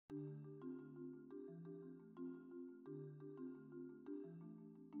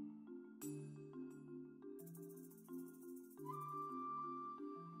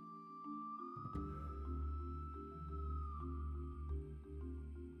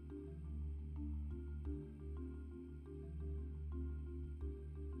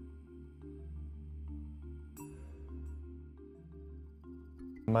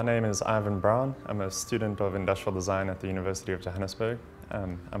My name is Ivan Brown. I'm a student of industrial design at the University of Johannesburg.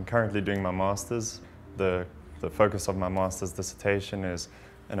 I'm currently doing my master's. The focus of my master's dissertation is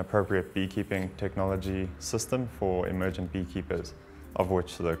an appropriate beekeeping technology system for emergent beekeepers, of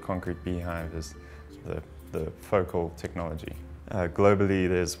which the concrete beehive is the focal technology. Globally,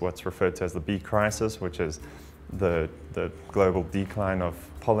 there's what's referred to as the bee crisis, which is the global decline of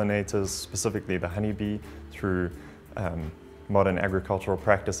pollinators, specifically the honeybee, through modern agricultural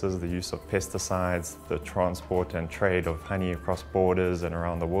practices, the use of pesticides, the transport and trade of honey across borders and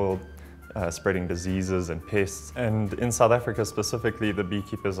around the world, spreading diseases and pests. And in South Africa specifically, the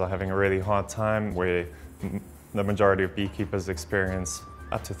beekeepers are having a really hard time, where the majority of beekeepers experience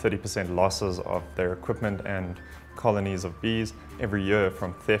up to 30% losses of their equipment and colonies of bees every year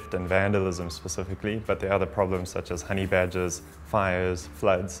from theft and vandalism specifically, but there are other problems such as honey badgers, fires,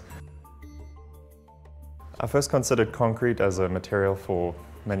 floods. I first considered concrete as a material for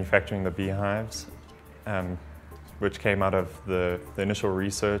manufacturing the beehives, which came out of the initial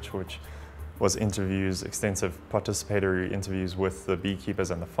research, which was extensive participatory interviews with the beekeepers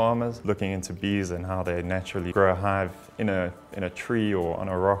and the farmers, looking into bees and how they naturally grow a hive in a tree or on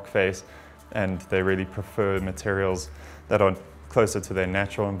a rock face, and they really prefer materials that are closer to their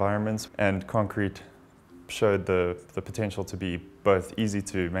natural environments. And concrete showed the potential to be both easy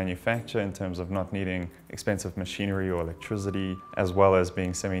to manufacture in terms of not needing expensive machinery or electricity, as well as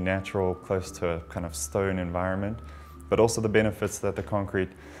being semi-natural, close to a kind of stone environment, but also the benefits that the concrete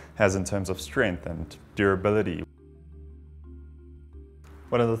has in terms of strength and durability.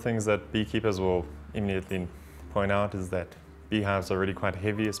 One of the things that beekeepers will immediately point out is that beehives are really quite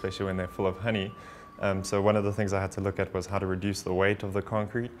heavy, especially when they're full of honey. So one of the things I had to look at was how to reduce the weight of the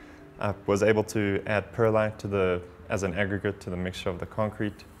concrete. I was able to add perlite as an aggregate to the mixture of the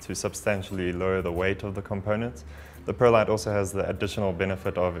concrete to substantially lower the weight of the components. The perlite also has the additional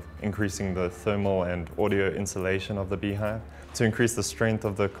benefit of increasing the thermal and audio insulation of the beehive. To increase the strength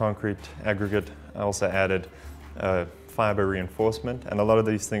of the concrete aggregate, I also added fiber reinforcement, and a lot of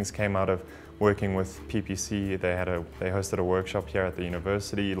these things came out of working with PPC. They hosted a workshop here at the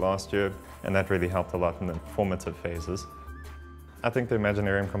university last year, and that really helped a lot in the formative phases. I think the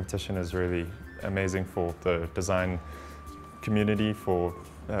Imaginarium competition is really amazing for the design community, for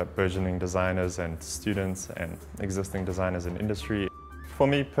burgeoning designers and students and existing designers in industry. For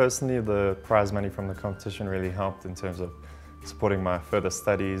me personally, the prize money from the competition really helped in terms of supporting my further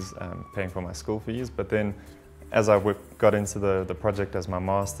studies, paying for my school fees. But then as I got into the project as my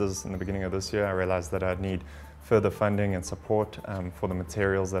master's in the beginning of this year, I realized that I'd need further funding and support for the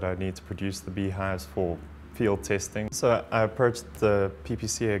materials that I'd need to produce the beehives for field testing. So I approached the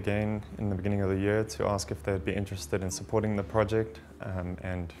PPC again in the beginning of the year to ask if they'd be interested in supporting the project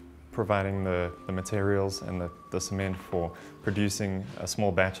and providing the materials and the cement for producing a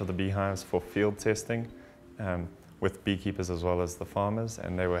small batch of the beehives for field testing with beekeepers as well as the farmers,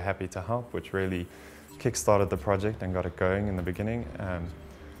 and they were happy to help, which really kick-started the project and got it going in the beginning.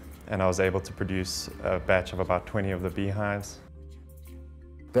 And I was able to produce a batch of about 20 of the beehives.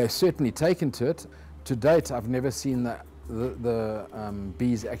 They've certainly taken to it. To date, I've never seen the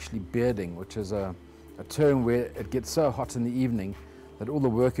bees actually bearding, which is a term where it gets so hot in the evening that all the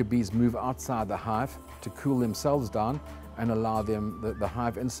worker bees move outside the hive to cool themselves down and allow the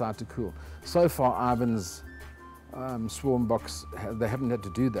hive inside to cool. So far, Ivan's swarm box, they haven't had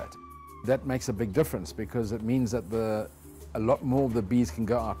to do that. That makes a big difference because it means that a lot more of the bees can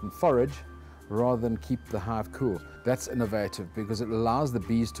go out and forage rather than keep the hive cool. That's innovative because it allows the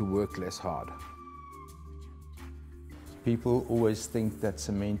bees to work less hard. People always think that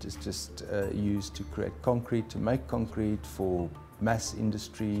cement is just used to create concrete, to make concrete for mass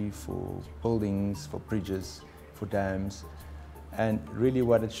industry, for buildings, for bridges, for dams. And really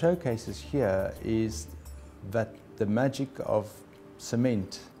what it showcases here is that the magic of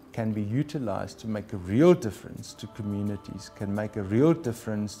cement can be utilized to make a real difference to communities, can make a real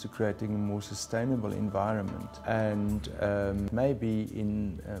difference to creating a more sustainable environment. And maybe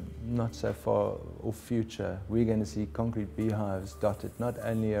in not so far off future, we're going to see concrete beehives dotted not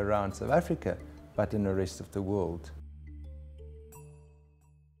only around South Africa, but in the rest of the world.